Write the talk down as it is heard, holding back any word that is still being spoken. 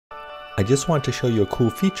I just want to show you a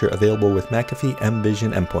cool feature available with McAfee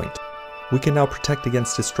MVISION Endpoint. We can now protect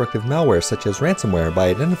against destructive malware such as ransomware by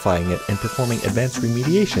identifying it and performing advanced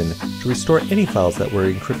remediation to restore any files that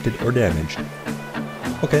were encrypted or damaged.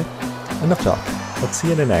 Okay, enough talk. Let's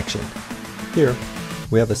see it in action. Here,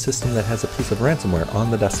 we have a system that has a piece of ransomware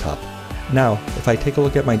on the desktop. Now, if I take a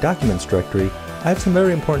look at my documents directory, I have some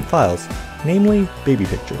very important files, namely baby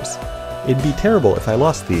pictures. It'd be terrible if I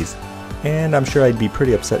lost these, and I'm sure I'd be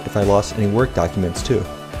pretty upset if I lost any work documents too.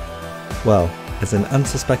 Well, as an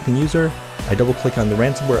unsuspecting user, I double-click on the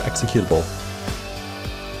ransomware executable.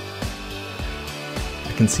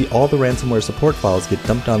 I can see all the ransomware support files get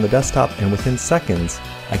dumped on the desktop, and within seconds,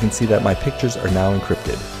 I can see that my pictures are now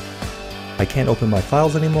encrypted. I can't open my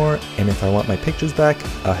files anymore, and if I want my pictures back,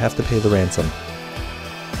 I'll have to pay the ransom.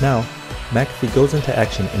 Now, McAfee goes into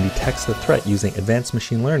action and detects the threat using advanced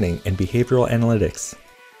machine learning and behavioral analytics.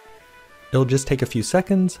 It'll just take a few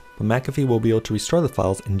seconds, but McAfee will be able to restore the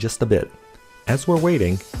files in just a bit. As we're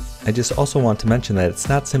waiting, I just also want to mention that it's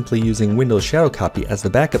not simply using Windows Shadow Copy as the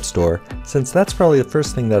backup store, since that's probably the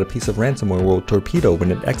first thing that a piece of ransomware will torpedo when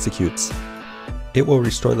it executes. It will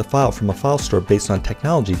restore the file from a file store based on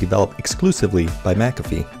technology developed exclusively by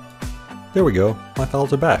McAfee. There we go, my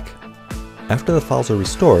files are back. After the files are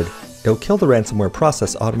restored, it'll kill the ransomware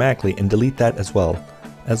process automatically and delete that as well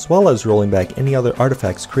as rolling back any other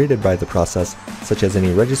artifacts created by the process, such as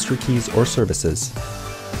any registry keys or services.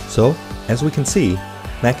 So, as we can see,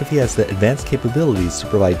 McAfee has the advanced capabilities to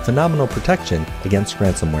provide phenomenal protection against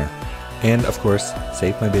ransomware. And of course,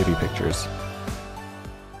 save my baby pictures.